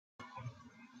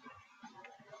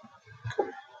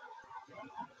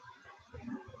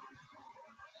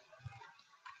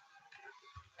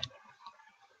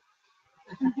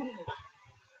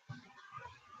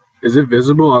Is it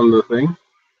visible on the thing?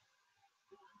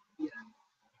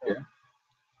 Yeah.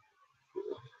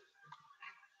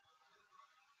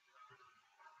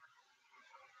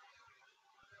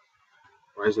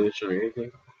 Why isn't it showing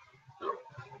anything? No.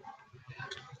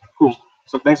 Cool.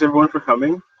 So thanks everyone for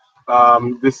coming.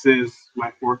 This is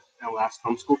my fourth and last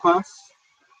homeschool class.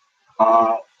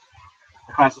 The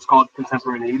class is called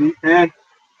Contemporaneity and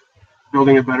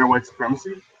Building a Better White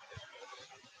Supremacy.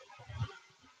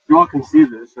 You all can see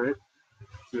this, right?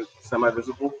 It's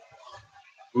semi-visible.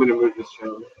 I'm gonna move this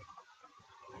show.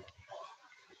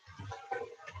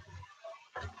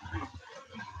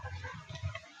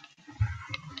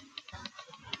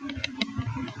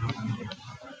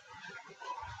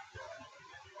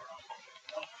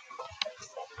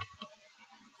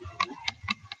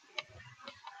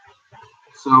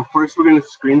 So first we're gonna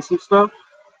screen some stuff.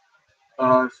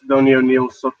 Sidonia O'Neill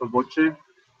Sottovoce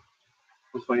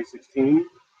from 2016.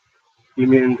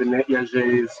 Damien Danette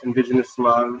Yage's Indigenous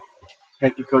Love,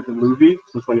 Code the Movie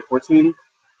from 2014.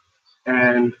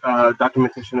 And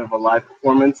documentation of a live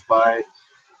performance by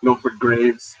Milford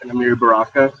Graves and Amir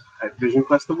Baraka at Vision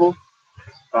Festival.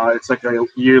 It's like a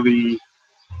yearly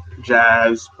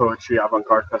jazz, poetry,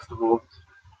 avant-garde festival.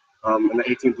 And the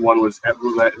 18th one was at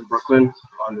Roulette in Brooklyn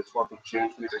on the 12th of June,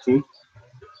 2013.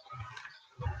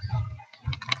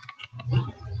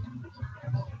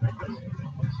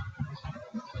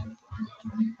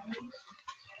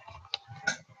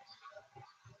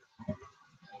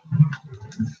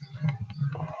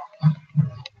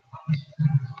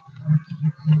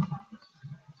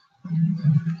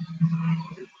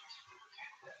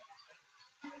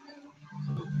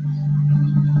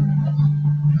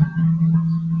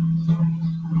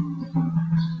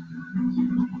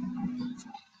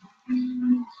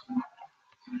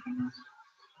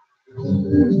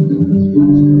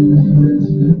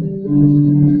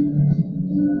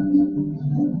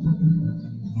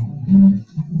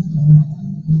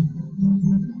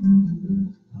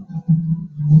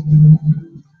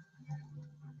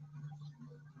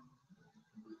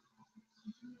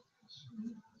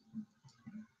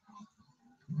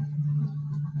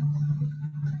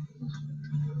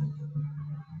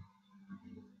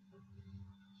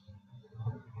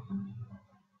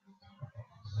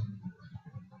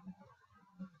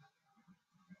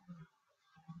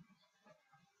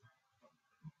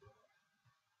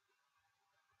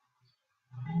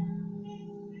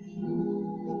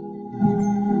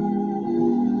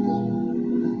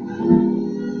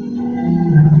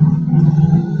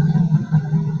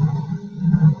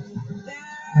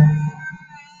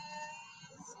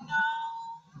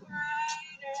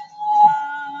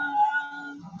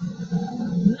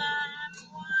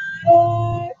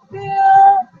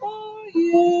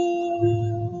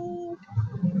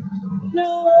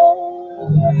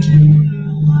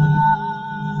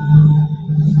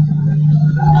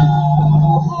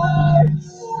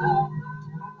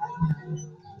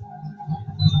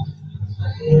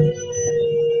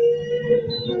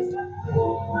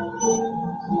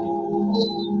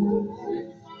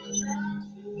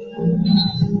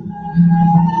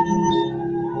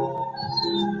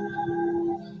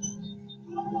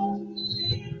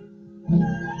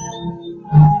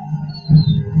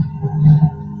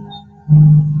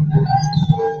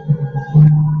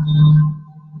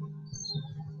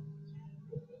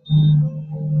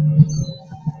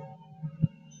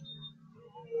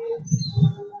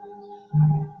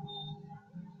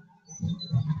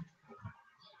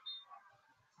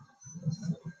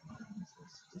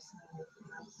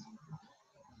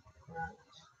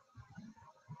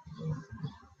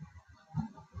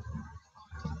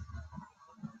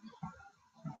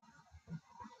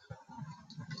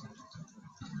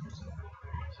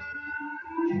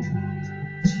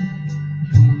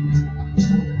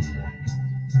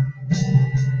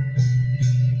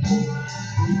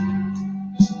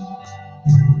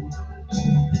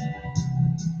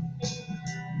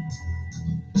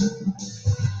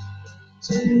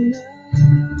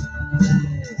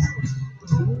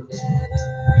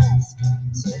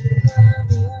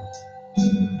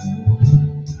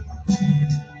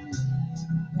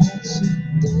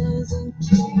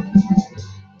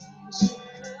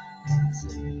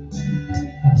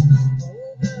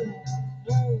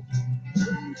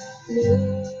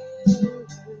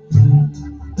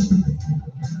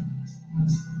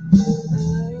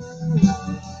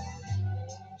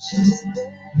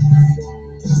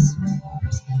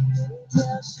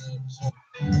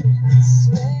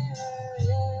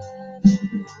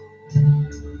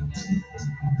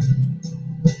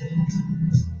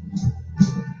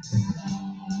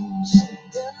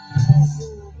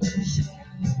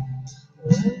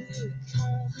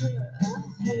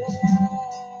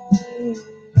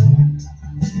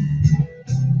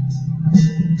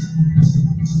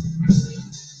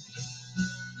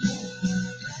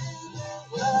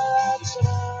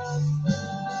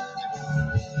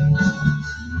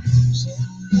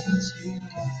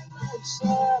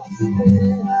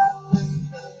 Swahili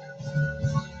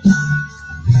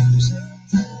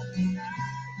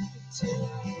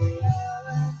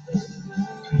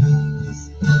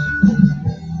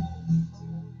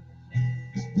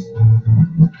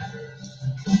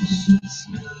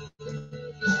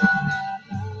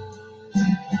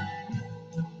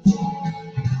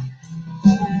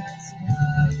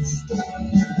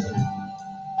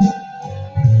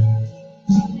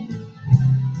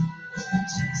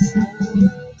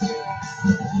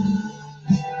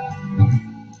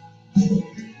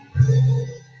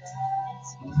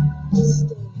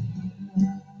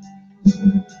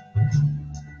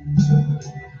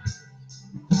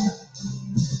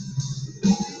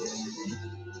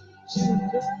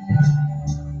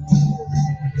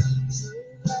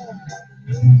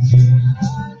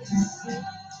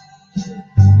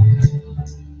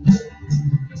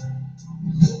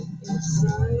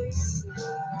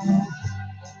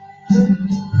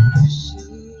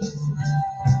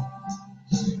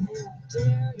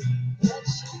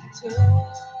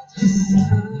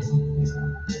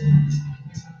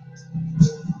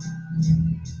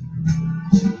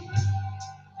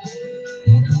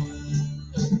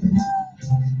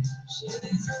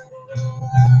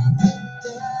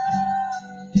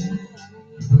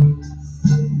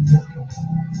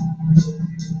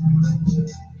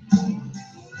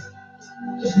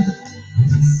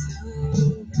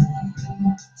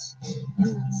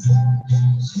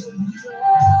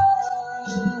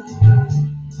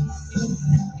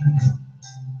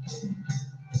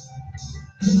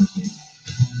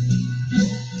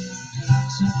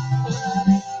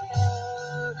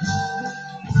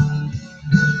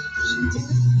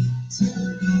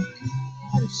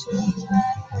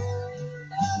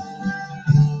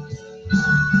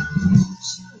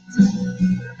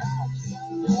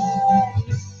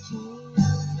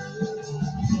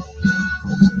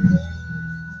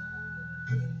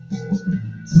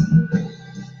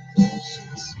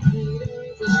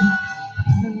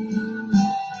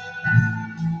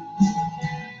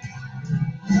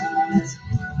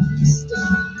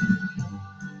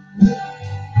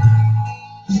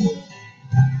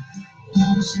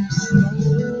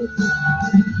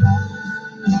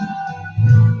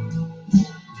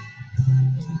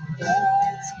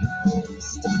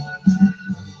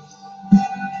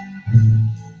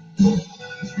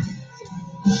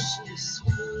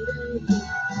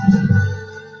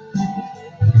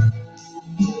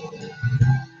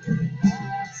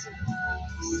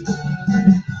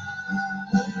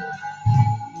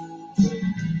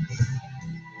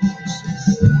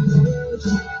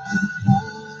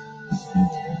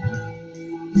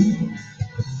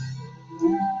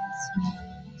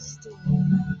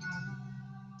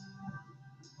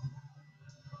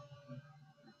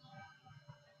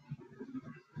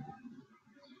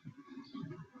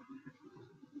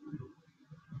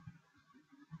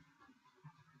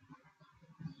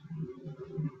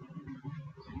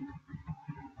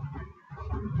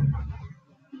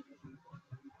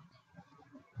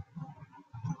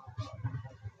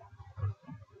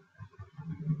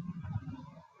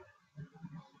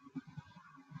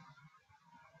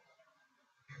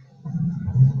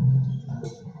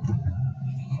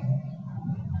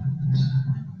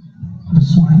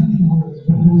word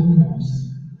for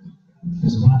Holocaust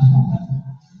is Mafa.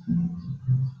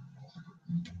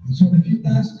 So if you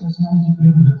ask us how you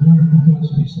live in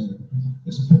America, we say,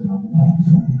 it's put on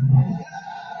Mafa.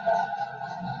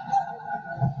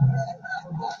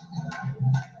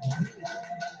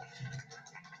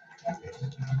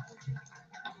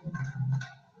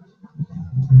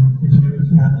 If you ever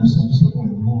find yourself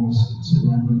somewhere lost and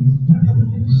surrounded by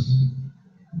enemies,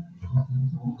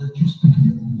 don't let you speak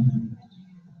your own language.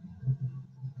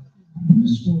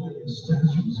 Destroy your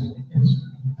statues in the desert.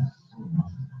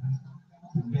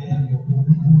 Man your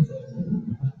own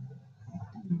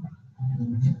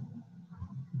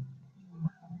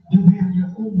Demand your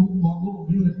own bubble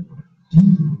good.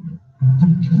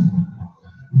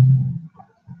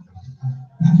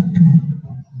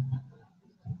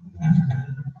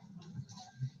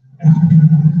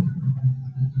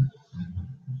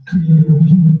 Create a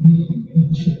human being,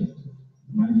 ancient,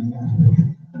 mighty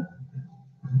Africa.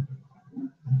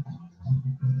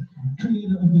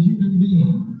 Creator of the human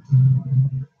being,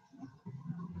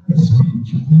 the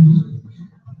speech, music,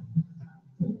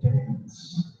 the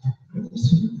dance, of the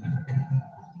city of Africa.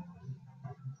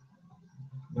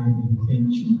 Mighty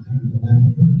ancient people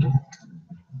Africa.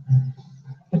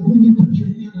 But when you put your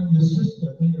hand on your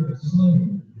sister when you're a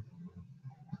slave,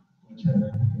 watch out,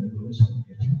 Africa goes to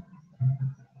get you.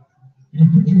 When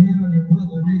you put your hand on your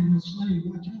brother when you're a slave,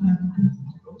 watch out, Africa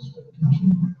goes to get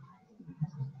you.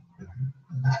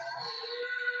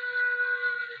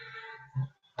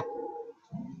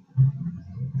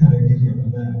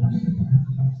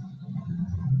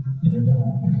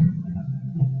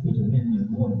 The dominion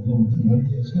of one Lord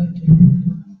tonight is like him.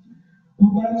 Who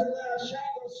by the last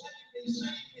shadow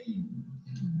save me.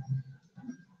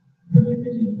 But I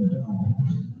get in the dark.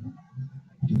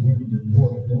 The wind and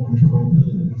water don't draw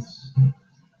this.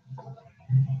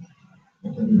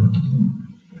 But I love him.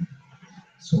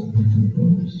 So little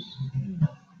goes.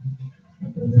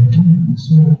 But I love him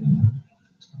so little.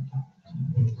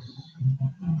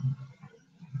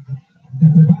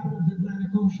 At the bottom of the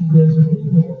Atlantic Ocean, there's a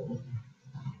river.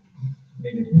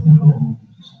 Made it with homes.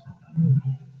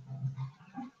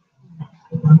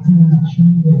 The continuation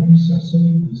of the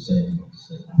say.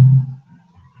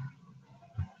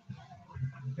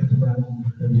 At the bottom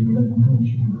of the Atlantic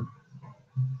Ocean,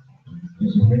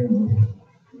 there's a river.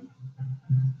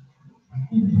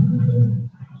 In the river.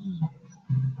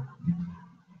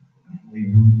 We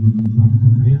in the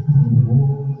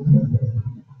water.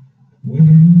 We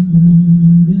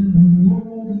in the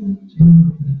water too.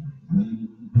 We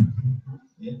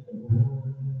in the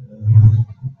water.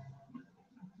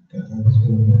 God's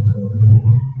water.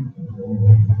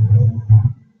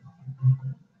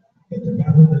 At the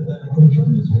bottom of the Atlantic Ocean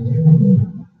is a river.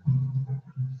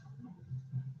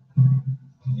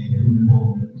 In the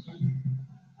waters.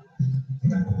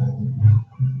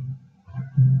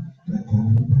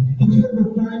 If you ever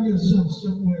find yourself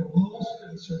somewhere lost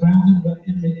and surrounded by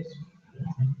inmates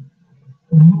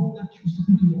from all that you used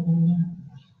to do your whole life,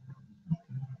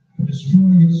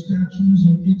 destroy your statues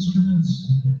and instruments,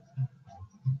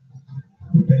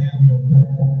 ban your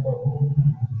home,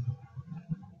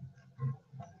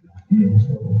 you're in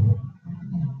trouble.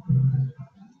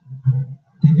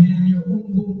 They ban your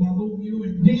home, bubble, you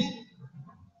in deep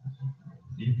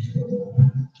trouble.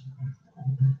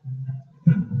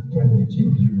 Probably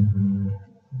take you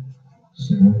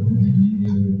several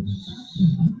years.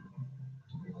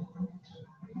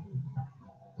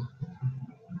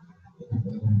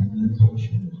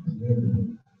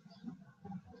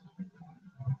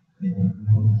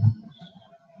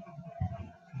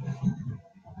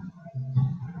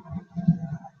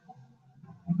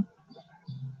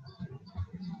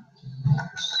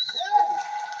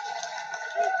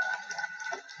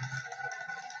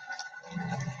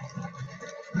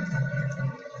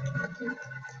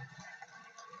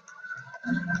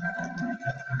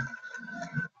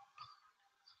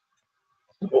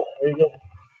 Cool. There you go.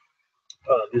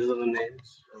 These are the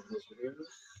names of those videos.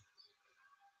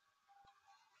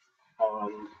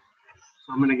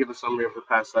 So I'm going to give a summary of the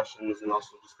past sessions and also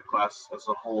just the class as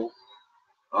a whole.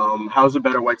 How is a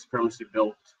better white supremacy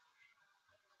built?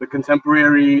 The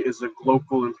contemporary is a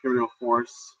global imperial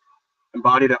force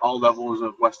embodied at all levels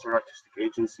of Western artistic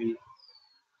agency,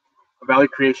 a value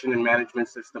creation and management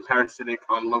system parasitic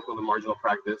on local and marginal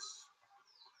practice.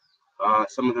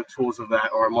 Some of the tools of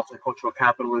that are multicultural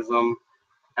capitalism,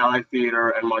 allied theater,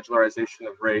 and modularization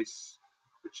of race,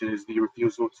 which is the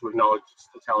refusal to acknowledge its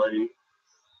totality.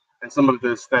 And some of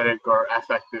the aesthetic or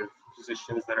affective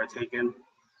positions that are taken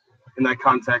in that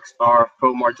context are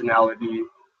faux marginality,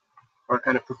 or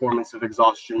kind of performance of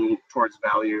exhaustion towards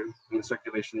value and the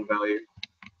circulation of value,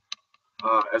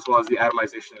 as well as the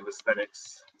atomization of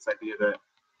aesthetics, this idea that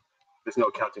there's no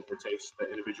accounting for taste, that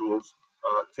individuals'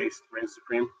 taste reigns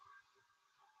supreme.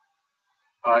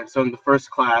 So in the first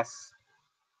class,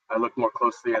 I looked more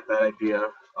closely at that idea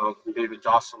from David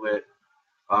Josselit,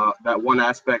 that one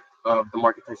aspect of the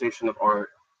marketization of art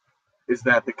is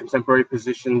that the contemporary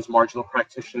positions marginal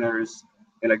practitioners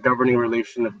in a governing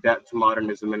relation of debt to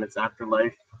modernism and its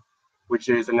afterlife, which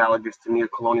is analogous to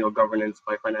neo-colonial governance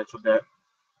by financial debt.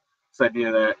 This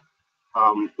idea that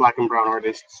Black and brown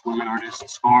artists, women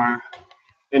artists are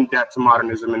in debt to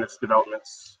modernism and its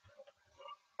developments.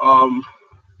 And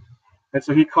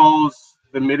so he calls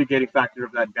the mitigating factor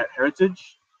of that debt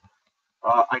heritage.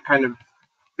 I kind of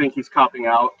think he's copping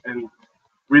out, and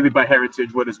really by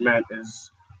heritage, what is meant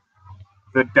is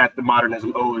the debt that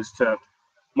modernism owes to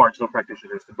marginal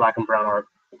practitioners, to Black and brown art,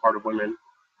 art of women,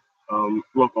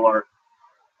 local art.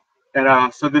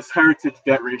 And so this heritage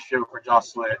debt ratio for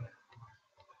Josselit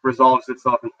resolves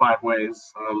itself in 5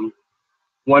 ways.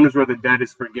 One is where the debt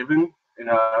is forgiven in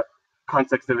a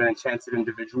context of an enchanted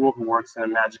individual who works in a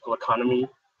magical economy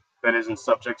that isn't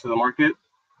subject to the market.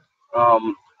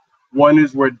 One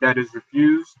is where debt is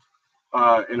refused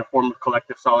in a form of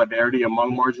collective solidarity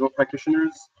among marginal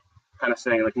practitioners, kind of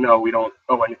saying like, no, we don't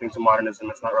owe anything to modernism,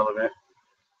 it's not relevant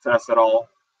to us at all.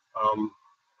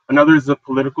 Another is a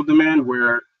political demand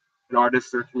where an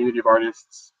artist or a community of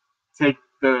artists take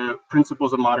the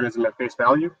principles of modernism at face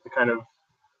value, the kind of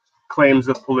claims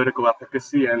of political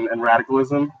efficacy and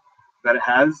radicalism that it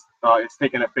has. It's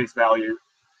taken at face value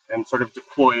and sort of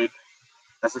deployed.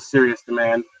 That's a serious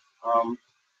demand.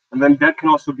 And then debt can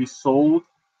also be sold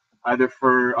either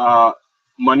for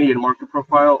money and market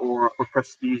profile or for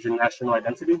prestige and national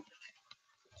identity.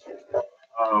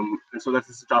 And so that's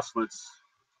this Josselit's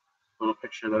little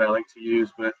picture that I like to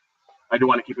use, but I do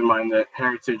want to keep in mind that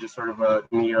heritage is sort of a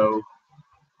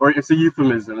or it's a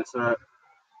euphemism. It's a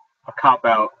cop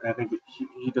out. I think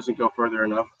he doesn't go further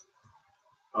enough.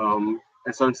 And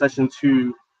so in session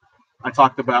 2, I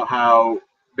talked about how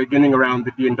beginning around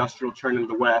the deindustrial turn in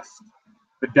the West,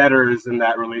 the debtors in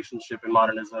that relationship in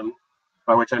modernism,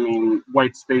 by which I mean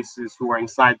white spaces who are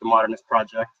inside the modernist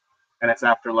project and its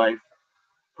afterlife,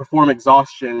 perform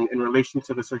exhaustion in relation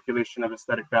to the circulation of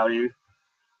aesthetic value.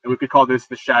 And we could call this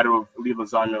the shadow of Lee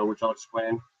Lozano, which I'll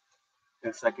explain in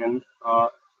a second.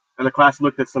 And the class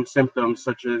looked at some symptoms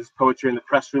such as poetry in the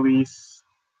press release,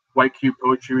 white cube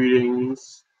poetry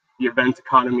readings, the event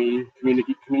economy,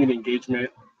 community engagement.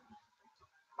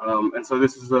 And so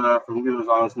this is from Lee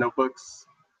Lozano's notebooks.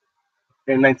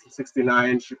 In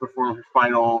 1969, she performed her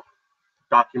final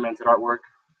documented artwork,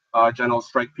 General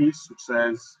Strike Piece, which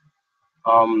says,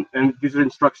 and these are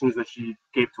instructions that she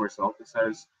gave to herself. It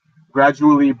says,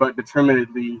 gradually but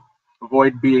determinedly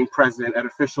avoid being present at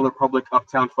official or public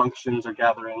uptown functions or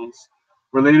gatherings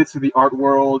related to the art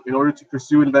world in order to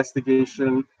pursue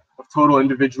investigation of total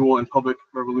individual and public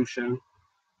revolution.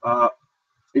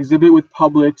 Exhibit with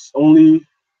publics only,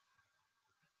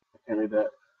 I can't read that.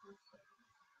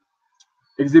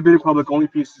 Exhibit in public only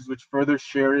pieces which further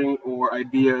sharing of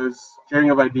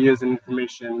ideas and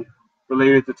information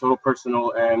related to total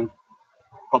personal and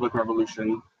public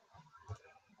revolution.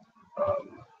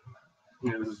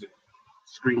 This is a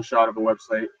screenshot of a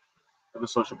website of a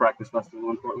social practice festival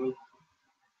in Portland.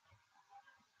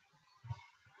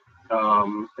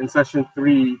 In session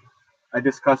 3, I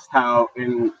discussed how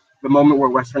in the moment where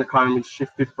Western economies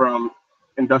shifted from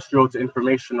industrial to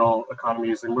informational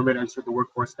economies and women entered the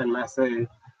workforce en masse,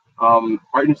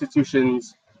 art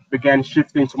institutions began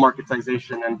shifting to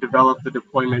marketization and developed the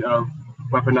deployment of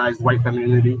weaponized white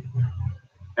femininity.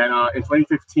 And in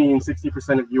 2015,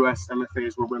 60% of US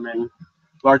MFAs were women,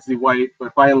 largely white,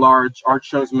 but by and large, art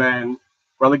shows men,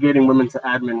 relegating women to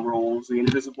admin roles, the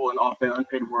invisible and often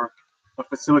unpaid work of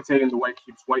facilitating the white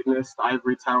cube's whiteness, the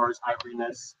ivory tower's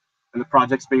ivoryness, and the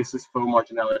project space's faux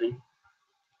marginality.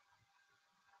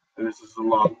 And this is a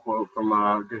long quote from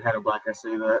a Good Head of Black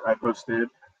essay that I posted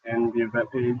in the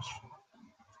event page.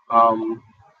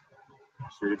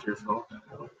 Just read it to yourself.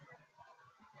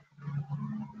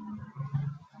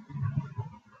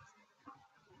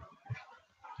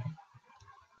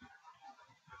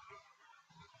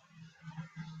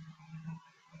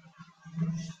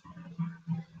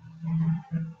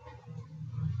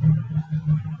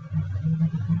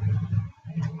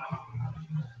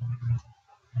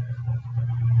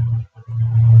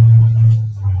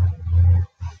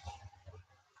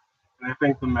 And I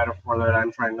think the metaphor that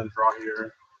I'm trying to draw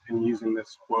here in using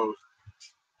this quote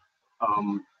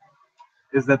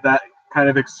is that kind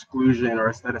of exclusion or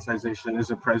aestheticization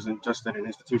isn't present just at an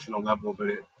institutional level, but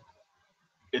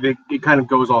it kind of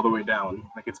goes all the way down.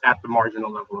 Like it's at the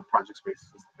marginal level of project spaces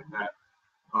and stuff like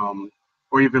that.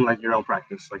 Or even like your own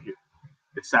practice, like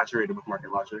it's saturated with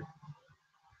market logic.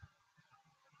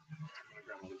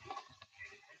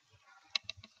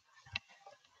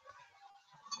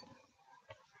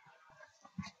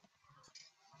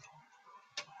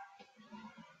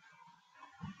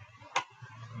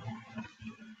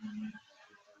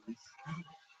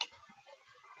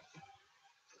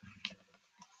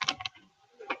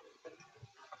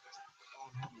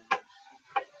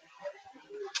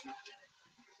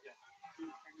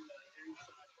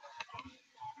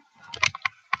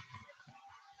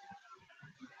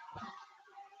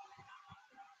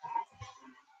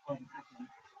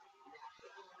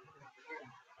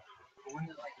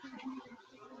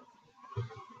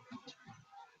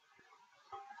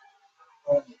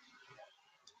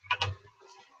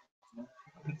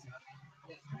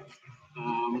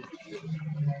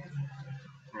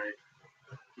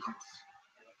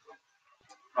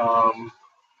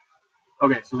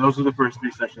 Okay, so those are the first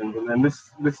 3 sessions, and then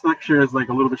this lecture is like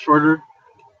a little bit shorter,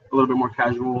 a little bit more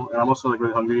casual, and I'm also like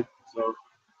really hungry, so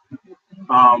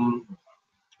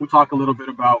we'll talk a little bit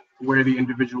about where the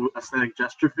individual aesthetic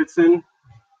gesture fits in,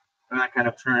 and I kind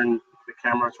of turn the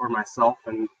camera toward myself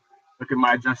and look at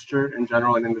my gesture in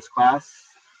general and in this class.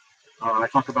 I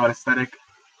talk about aesthetic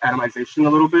atomization a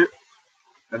little bit,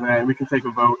 and then we can take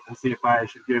a vote and see if I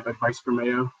should give advice for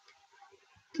Mayo.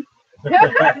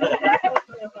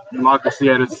 Democracy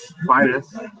at its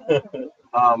finest.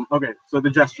 Okay, so the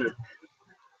gesture.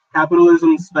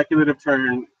 Capitalism's speculative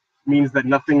turn means that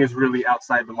nothing is really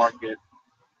outside the market.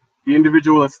 The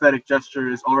individual aesthetic gesture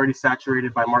is already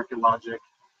saturated by market logic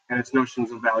and its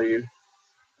notions of value.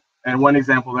 And one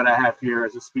example that I have here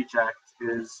as a speech act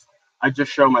is I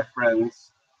just show my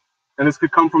friends. And this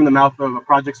could come from the mouth of a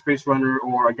project space runner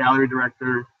or a gallery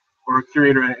director or a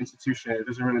curator at an institution. It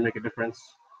doesn't really make a difference.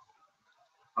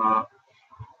 Uh,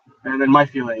 and then my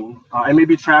feeling, I may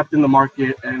be trapped in the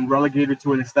market and relegated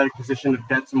to an aesthetic position of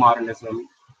debt to modernism,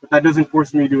 but that doesn't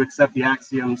force me to accept the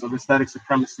axioms of aesthetic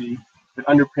supremacy that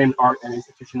underpin art and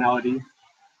institutionality.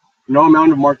 No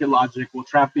amount of market logic will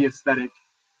trap the aesthetic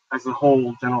as a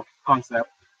whole general concept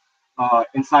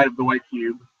inside of the white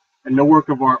cube, and no work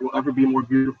of art will ever be more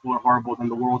beautiful or horrible than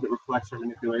the world it reflects or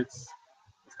manipulates.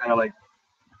 It's kind of like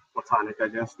platonic, I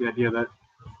guess, the idea that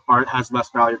art has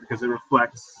less value because it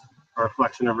reflects a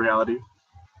reflection of reality.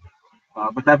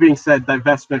 But that being said,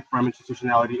 divestment from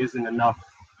institutionality isn't enough.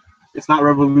 It's not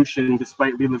revolution,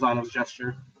 despite Lee Lozano's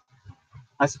gesture.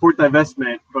 I support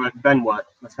divestment, but then what?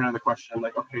 That's kind of the question.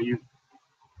 Like, okay, you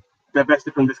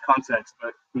divested from this context,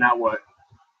 but now what?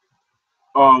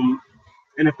 Um,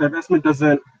 and if divestment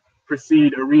doesn't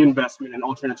precede a reinvestment in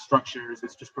alternate structures,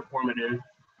 it's just performative,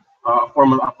 a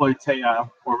form of apotheia,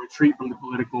 or retreat from the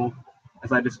political,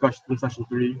 as I discussed in session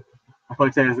 3.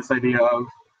 Apotheia is this idea of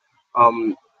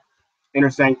inner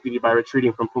sanctity by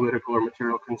retreating from political or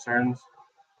material concerns,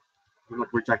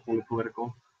 like rejecting the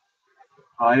political.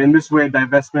 And in this way,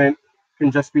 divestment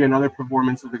can just be another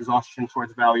performance of exhaustion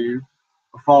towards value,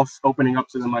 a false opening up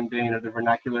to the mundane or the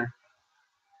vernacular.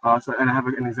 And I have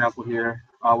an example here.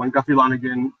 When Guthrie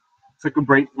Lonergan took a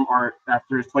break from art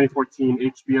after his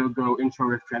 2014 HBO Go intro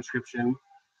riff transcription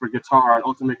for guitar on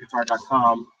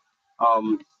ultimateguitar.com,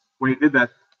 when he did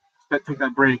that, took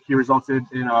that break, it resulted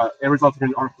in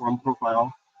an art forum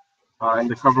profile, and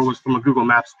the cover was from a Google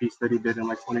Maps piece that he did in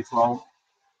like 2012,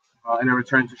 and it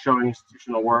returned to showing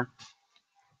institutional work.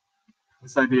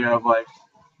 This idea of like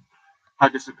how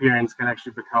disappearance can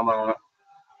actually become a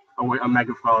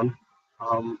megaphone.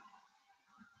 Um,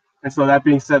 And so that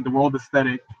being said, the world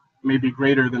aesthetic may be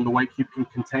greater than the white cube can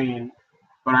contain,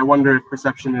 but I wonder if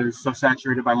perception is so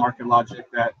saturated by market logic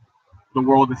that the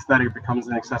world aesthetic becomes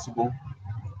inaccessible.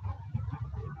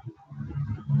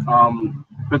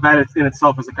 But that in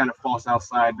itself is a kind of false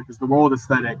outside, because the world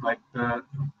aesthetic, like the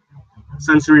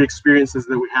sensory experiences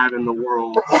that we have in the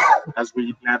world as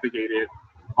we navigate it,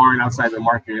 aren't outside the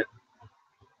market,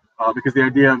 because the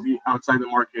idea of the outside the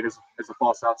market is a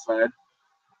false outside.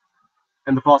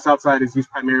 And the false outside is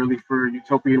used primarily for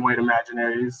utopian white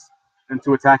imaginaries and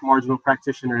to attack marginal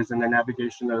practitioners in their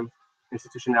navigation of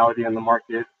institutionality and the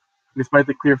market, despite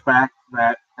the clear fact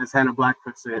that, as Hannah Black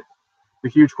puts it, the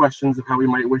huge questions of how we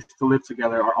might wish to live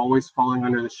together are always falling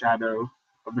under the shadow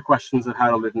of the questions of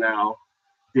how to live now.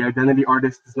 The identity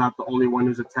artist is not the only one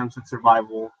whose attempts at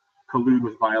survival collude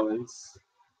with violence.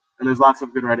 And there's lots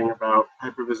of good writing about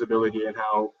hypervisibility and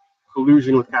how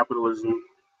collusion with capitalism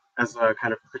as a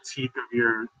kind of critique of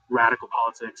your radical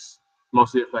politics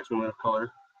mostly affects women of color.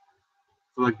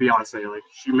 So like Beyonce, like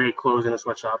she made clothes in a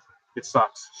sweatshop. It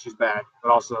sucks. She's bad.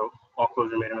 But also all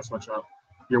clothes are made in a sweatshop.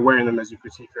 You're wearing them as you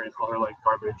critique her and call her like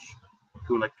garbage,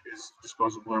 who like is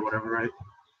disposable or whatever, right?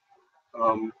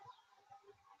 Um,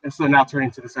 and so now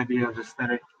turning to this idea of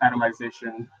aesthetic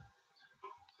atomization,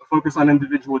 a focus on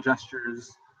individual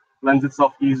gestures lends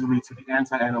itself easily to the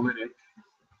anti-analytic,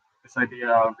 this idea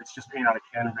of it's just paint on a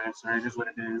canvas or it is what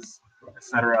it is,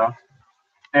 etc.,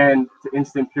 and to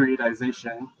instant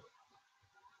periodization.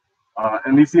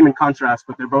 And these seem in contrast,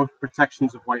 but they're both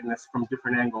protections of whiteness from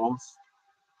different angles.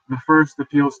 The first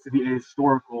appeals to the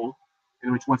ahistorical,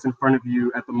 in which what's in front of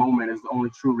you at the moment is the only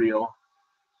true real.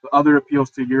 The other appeals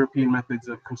to European methods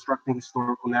of constructing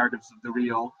historical narratives of the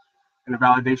real and a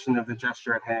validation of the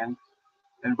gesture at hand,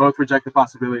 and both reject the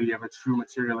possibility of a true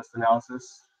materialist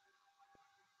analysis.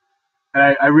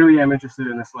 And I really am interested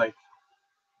in this, like,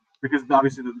 because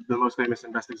obviously the most famous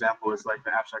and best example is like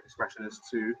the abstract expressionists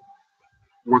who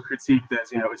were critiqued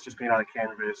as, it's just paint on a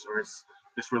canvas, or it's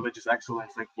this religious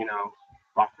excellence, like,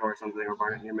 Rothko or something, or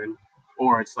Barnett Newman,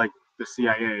 or it's like the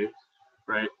CIA,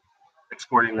 right,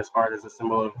 exporting this art as a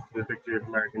symbol of the victory of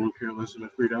American imperialism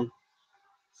and freedom.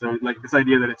 So like this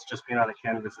idea that it's just paint on a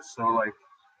canvas is so like,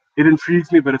 it intrigues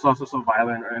me, but it's also so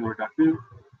violent and reductive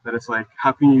that it's like,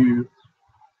 how can you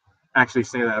actually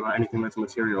say that about anything that's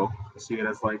material? See it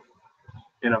as like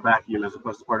in a vacuum as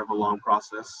opposed to part of a long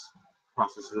processes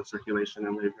of circulation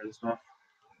and labor and stuff.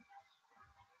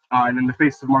 And in the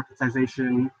face of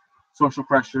marketization, social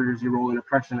pressures, your role in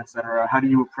oppression, etc., how do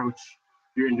you approach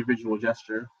your individual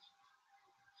gesture?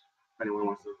 If anyone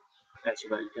wants to answer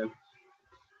that, you can.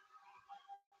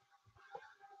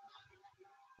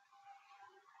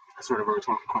 sort of a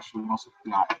rhetorical question, but also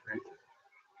not, right?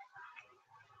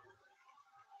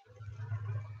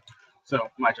 So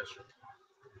my gesture.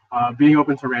 Being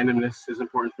open to randomness is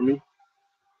important for me.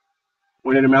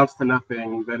 When it amounts to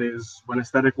nothing, that is, when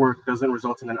aesthetic work doesn't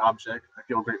result in an object, I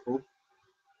feel grateful.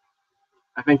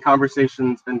 I think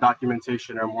conversations and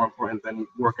documentation are more important than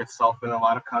work itself in a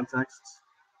lot of contexts.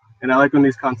 And I like when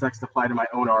these contexts apply to my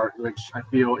own art, which I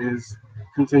feel is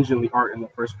contingently art in the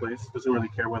first place. Doesn't really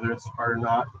care whether it's art or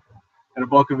not. And a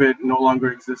bulk of it no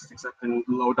longer exists except in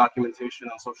low documentation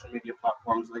on social media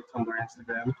platforms like Tumblr and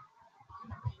Instagram.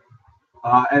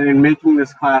 And in making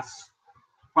this class,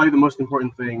 probably the most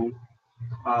important thing,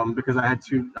 because I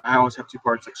always have two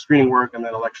parts, like screening work and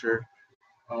then a lecture.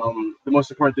 The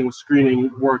most important thing was screening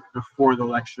work before the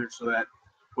lecture so that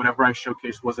whatever I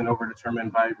showcased wasn't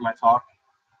overdetermined by my talk.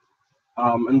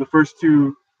 And the first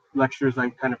two lectures I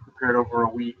kind of prepared over a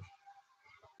week,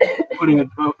 putting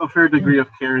a fair degree of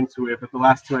care into it, but the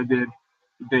last two I did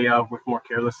the day of with more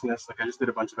carelessness. Like I just did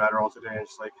a bunch of Adderall today and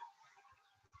just like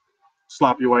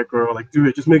sloppy white girl, like do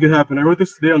it, just make it happen. I wrote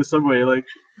this today on the subway, like,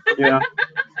 yeah.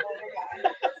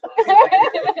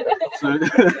 So,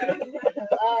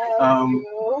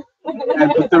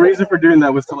 but the reason for doing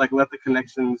that was to like let the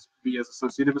connections be as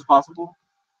associative as possible.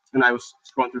 And I was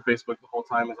scrolling through Facebook the whole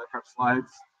time as I prepped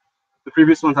slides. The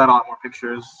previous ones had a lot more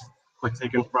pictures, like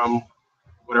taken from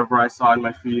whatever I saw in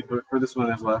my feed, but for this one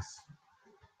there's less.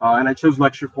 And I chose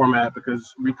lecture format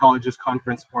because Reed College's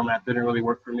conference format didn't really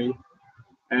work for me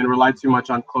and relied too much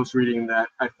on close reading that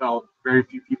I felt very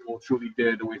few people truly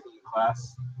did away from the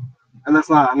class. And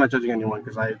I'm not judging anyone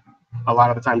because a lot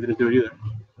of the time didn't do it either.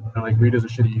 And like Reed is a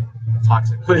shitty,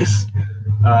 toxic place.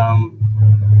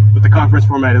 But the conference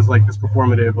format is like this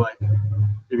performative, like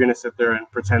you're gonna sit there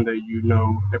and pretend that you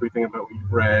know everything about what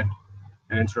you've read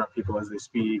and interrupt people as they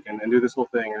speak and do this whole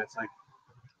thing. And it's like,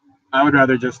 I would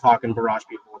rather just talk and barrage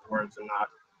people with words and not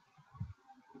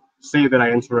say that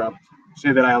I interrupt,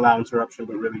 say that I allow interruption,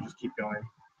 but really just keep going,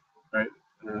 right?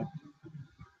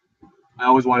 I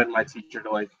always wanted my teacher to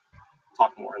like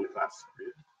talk more in the class,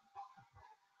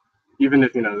 even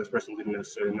if this person didn't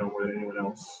necessarily know more than anyone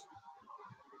else.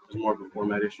 It was more of a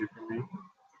format issue for me.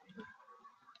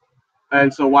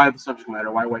 And so, why the subject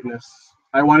matter? Why whiteness?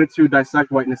 I wanted to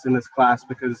dissect whiteness in this class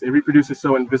because it reproduces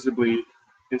so invisibly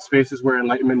in spaces where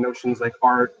Enlightenment notions like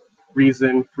art,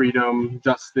 reason, freedom,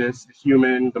 justice, the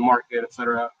human, the market,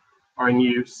 etc., are in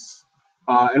use.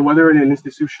 And whether in an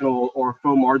institutional or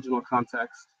faux marginal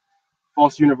context,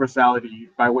 false universality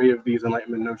by way of these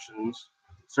Enlightenment notions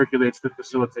circulates to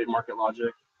facilitate market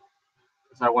logic.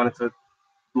 So I wanted to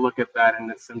look at that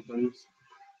and its symptoms.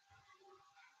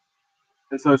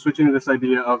 And so switching to this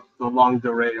idea of the longue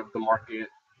durée of the market.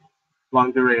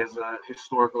 Longue durée is a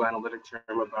historical analytic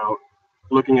term about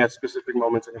looking at specific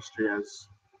moments in history as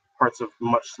parts of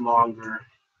much longer,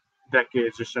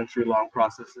 decades or century-long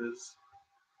processes.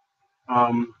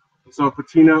 So a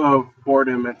patina of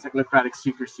boredom and technocratic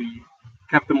secrecy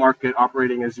kept the market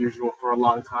operating as usual for a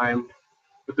long time,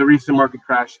 but the recent market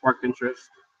crash sparked interest.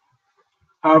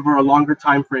 However, a longer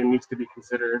time frame needs to be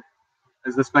considered,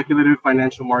 as the speculative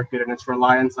financial market and its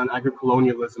reliance on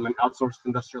agri-colonialism and outsourced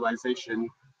industrialization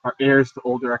are heirs to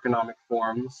older economic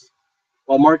forms.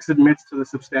 While Marx admits to the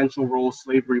substantial role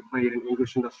slavery played in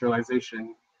English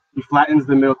industrialization, he flattens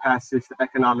the middle passage to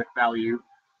economic value,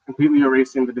 completely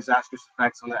erasing the disastrous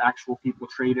effects on the actual people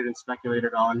traded and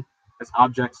speculated on as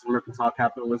objects in mercantile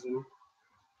capitalism.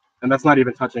 And that's not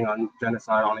even touching on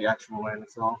genocide on the actual land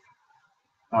itself.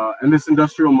 And this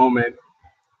industrial moment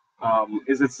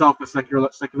is itself a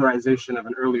secularization of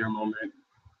an earlier moment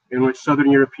in which Southern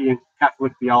European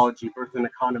Catholic theology birthed an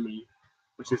economy,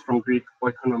 which is from Greek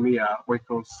oikonomia,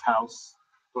 oikos, house,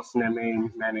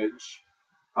 kosnemein, manage,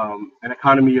 an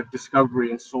economy of discovery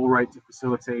and sole right to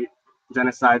facilitate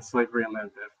genocide, slavery, and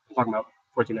land theft. I'm talking about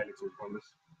 1492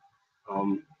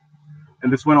 Columbus.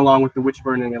 And this went along with the witch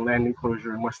burning and land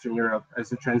enclosure in Western Europe as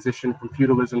the transition from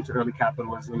feudalism to early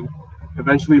capitalism,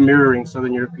 eventually mirroring the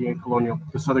Southern European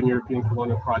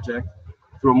colonial project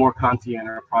through a more Kantian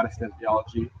or Protestant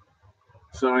theology.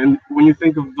 So, when you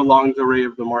think of the longue durée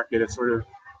of the market, it sort of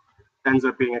ends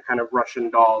up being a kind of Russian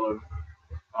doll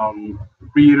of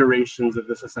reiterations of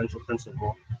this essential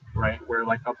principle, right? Where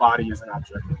like a body is an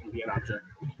object, it can be an object,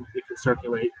 it can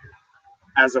circulate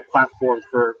as a platform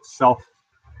for self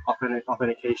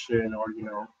authentication, or you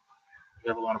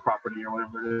have a lot of property or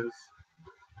whatever it is,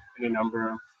 any number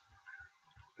of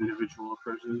individual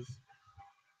approaches.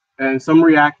 And some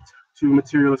react to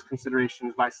materialist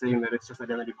considerations by saying that it's just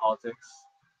identity politics.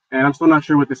 And I'm still not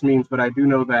sure what this means, but I do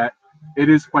know that it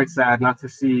is quite sad not to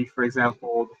see, for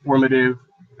example, the formative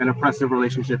an oppressive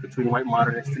relationship between white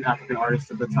modernists and African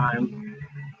artists at the time.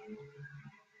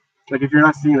 Like, if you're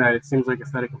not seeing that, it seems like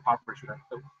aesthetic impoverishment.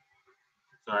 Oh,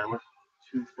 sorry, I went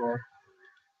too far.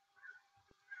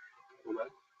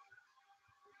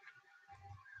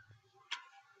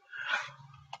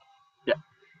 Yeah.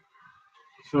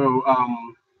 So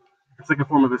it's like a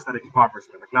form of aesthetic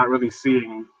impoverishment, like not really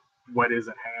seeing what is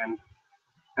at hand.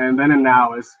 And then and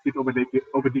now, as Keith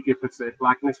Obadike puts it,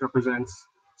 blackness represents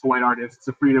to white artists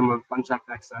a freedom of unchecked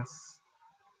excess.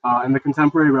 And the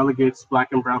contemporary relegates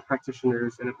black and brown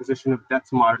practitioners in a position of debt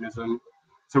to modernism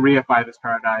to reify this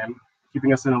paradigm,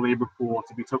 keeping us in a labor pool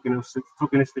to be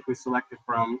tokenistically selected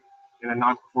from in a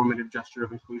non-performative gesture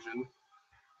of inclusion.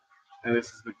 And this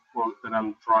is the quote that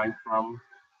I'm drawing from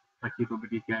by Keith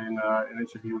Obadike in an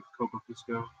interview with Coco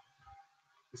Fusco.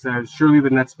 He says, surely the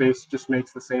net space just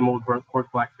makes the same old burnt pork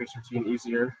blackface routine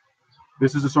easier.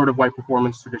 This is a sort of white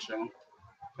performance tradition.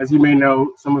 As you may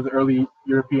know, some of the early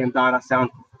European Dada sound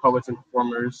poets and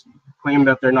performers claimed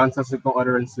that their nonsensical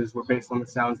utterances were based on the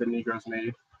sounds that Negroes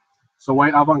made. So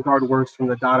white avant-garde works from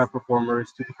the Dada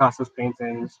performers to Picasso's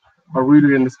paintings are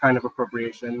rooted in this kind of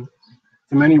appropriation.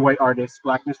 To many white artists,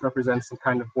 blackness represents some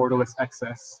kind of borderless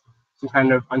excess, some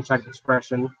kind of unchecked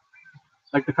expression.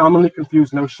 Like the commonly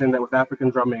confused notion that with African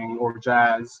drumming or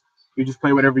jazz, you just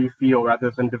play whatever you feel rather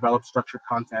than develop structured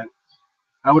content.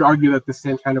 I would argue that this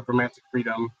same kind of romantic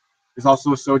freedom is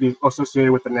also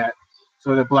associated with the net,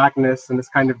 so that blackness and this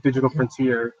kind of digital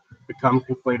frontier become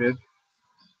conflated.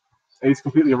 And he's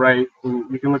completely right.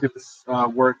 And you can look at this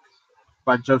work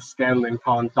by Joe Scanlon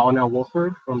called Donnell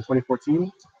Wolford from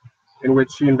 2014, in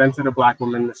which he invented a black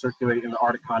woman to circulate in the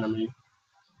art economy.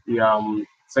 He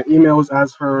sent emails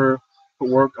as her, put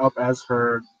work up as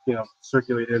her,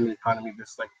 circulated in the economy,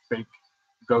 this like fake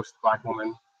ghost black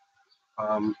woman.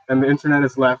 And the internet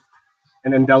has left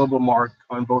an indelible mark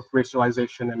on both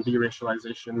racialization and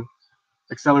deracialization,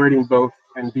 accelerating both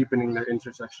and deepening their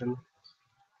intersection.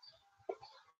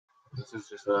 This is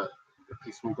just a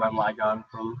piece from Glenn Ligon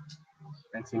from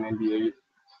 1998.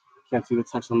 Can't see the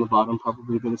text on the bottom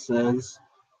probably, but it says,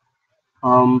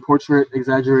 portrait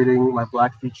exaggerating my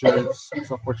black features,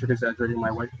 self-portrait exaggerating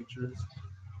my white features.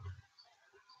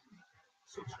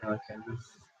 So turn on canvas.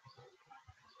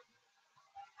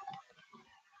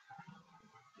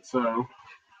 So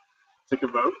take a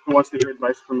vote. Who wants to hear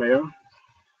advice from Mayo?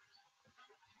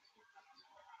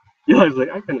 Yeah, I was like,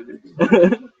 I couldn't do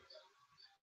it.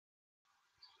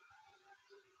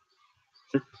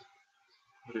 Sure.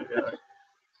 Yeah.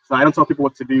 So I don't tell people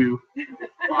what to do.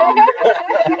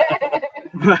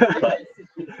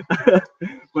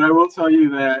 But I will tell you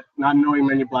that not knowing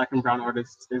many black and brown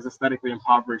artists is aesthetically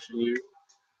impoverishing you.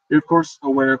 You're of course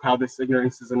aware of how this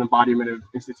ignorance is an embodiment of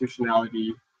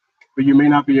institutionality, but you may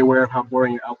not be aware of how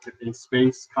boring your output in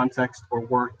space, context, or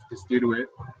work is due to it.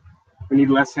 We need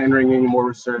less hand-wringing, more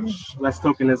research, less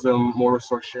tokenism, more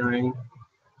resource sharing.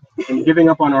 And giving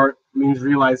up on art means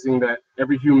realizing that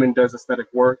every human does aesthetic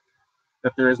work,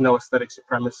 that there is no aesthetic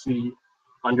supremacy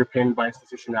underpinned by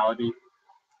institutionality.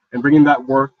 And bringing that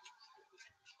work,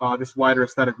 this wider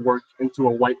aesthetic work, into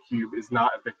a white cube is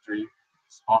not a victory.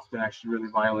 It's often actually really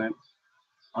violent.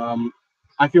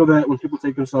 I feel that when people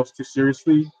take themselves too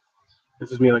seriously,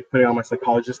 this is me like putting on my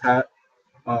psychologist hat.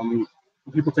 When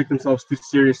people take themselves too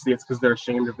seriously, it's because they're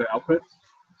ashamed of their output.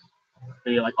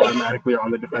 They like automatically are on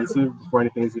the defensive before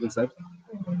anything is even said.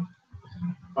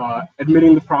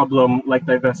 Admitting the problem, like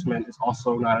divestment, is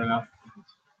also not enough.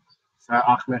 Sarah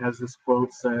Ahmed has this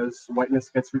quote, says, whiteness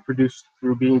gets reproduced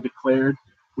through being declared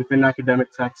within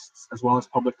academic texts as well as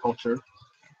public culture.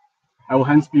 I will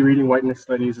hence be reading whiteness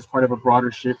studies as part of a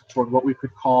broader shift toward what we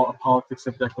could call a politics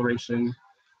of declaration,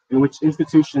 in which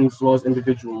institutions as well as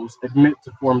individuals admit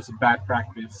to forms of bad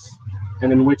practice,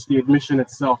 and in which the admission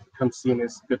itself becomes seen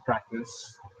as good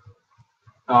practice.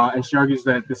 And she argues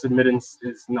that this admittance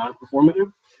is not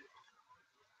performative.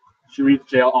 She reads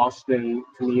J.L. Austin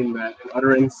to mean that an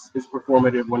utterance is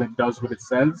performative when it does what it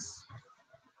says.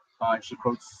 She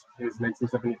quotes his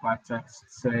 1975 text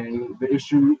saying, the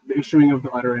issuing of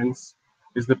the utterance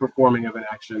is the performing of an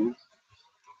action.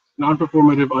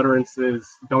 Non-performative utterances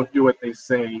don't do what they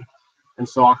say. And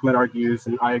so Ahmed argues,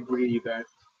 and I agree, that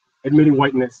admitting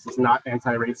whiteness is not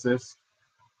anti-racist.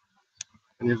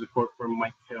 And here's a quote from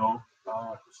Mike Hill,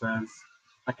 who says,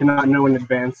 I cannot know in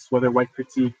advance whether white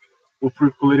critique will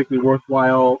prove politically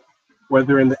worthwhile,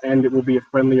 whether in the end it will be a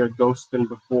friendlier ghost than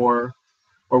before,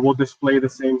 or will display the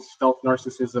same stealth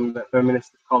narcissism that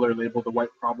feminists of color labeled the white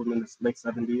problem in the late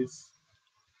 70s.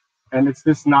 And it's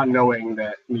this not knowing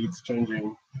that needs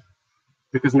changing.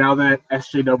 Because now that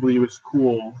SJW is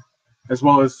cool, as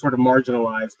well as sort of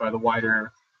marginalized by the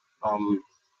wider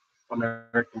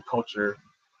American culture,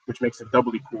 which makes it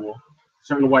doubly cool.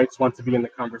 Certain whites want to be in the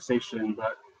conversation,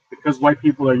 but because white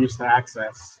people are used to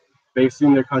access, they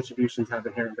assume their contributions have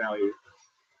inherent value.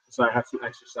 So I have some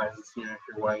exercises here if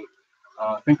you're white.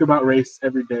 Think about race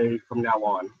every day from now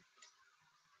on.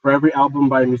 For every album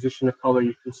by a musician of color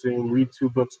you consume, read 2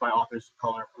 books by authors of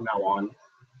color from now on.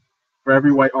 For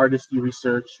every white artist you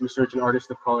research an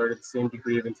artist of color at the same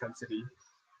degree of intensity.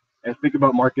 And think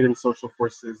about market and social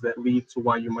forces that lead to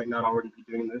why you might not already be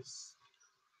doing this.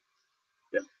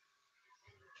 Yeah.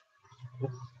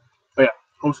 But yeah,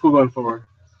 homeschool going forward.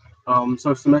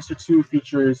 So semester 2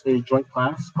 features a joint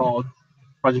class called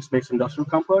Project Space Industrial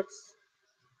Complex.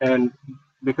 And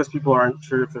because people aren't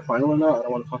sure if they're final or not, I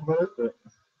don't want to talk about it, but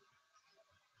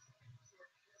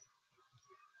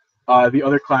the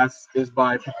other class is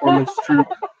by performance troupe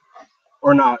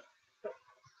or not.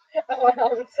 Oh,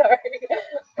 I'm sorry.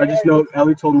 I just know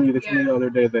Ellie told me the other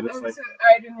day that it's like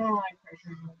I didn't want to like pressure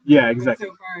you. yeah, exactly.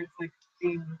 So far, it's like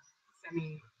being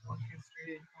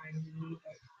semi-orchestrated by me,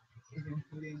 but is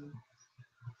including.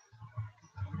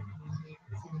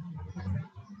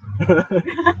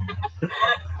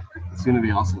 It's gonna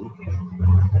be awesome.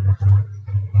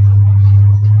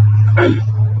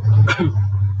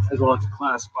 As well as a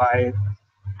class by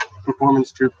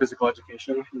performance troupe physical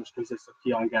education, which consists of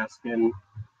Keon Gaskin,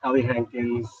 Ellie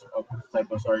Hankins,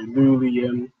 Lou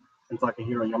Liam, and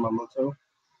Takahiro Yamamoto.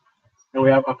 And we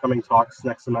have upcoming talks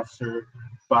next semester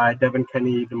by Devin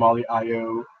Kenny, Damali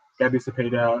Ayo, Gabby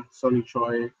Cepeda, Sony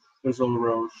Choi, Winslow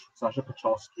LaRoche, Sasha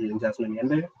Pachalski, and Jasmine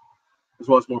Yende, as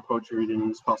well as more poetry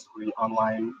readings, possibly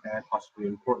online and possibly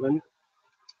in Portland.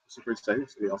 Super excited.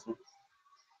 It's going to be awesome.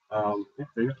 Yeah,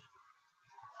 there you go.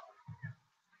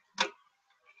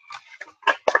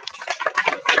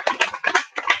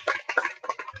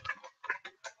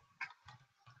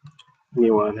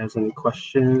 Anyone has any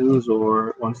questions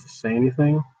or wants to say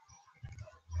anything?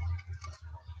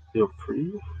 Feel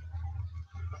free.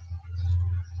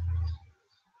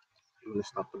 I'm going to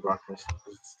stop the broadcast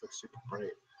because it's super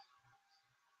bright.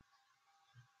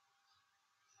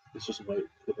 It's just white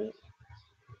today.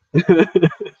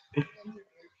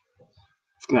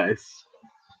 Nice.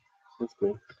 That's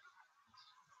cool.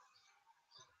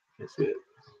 I see it.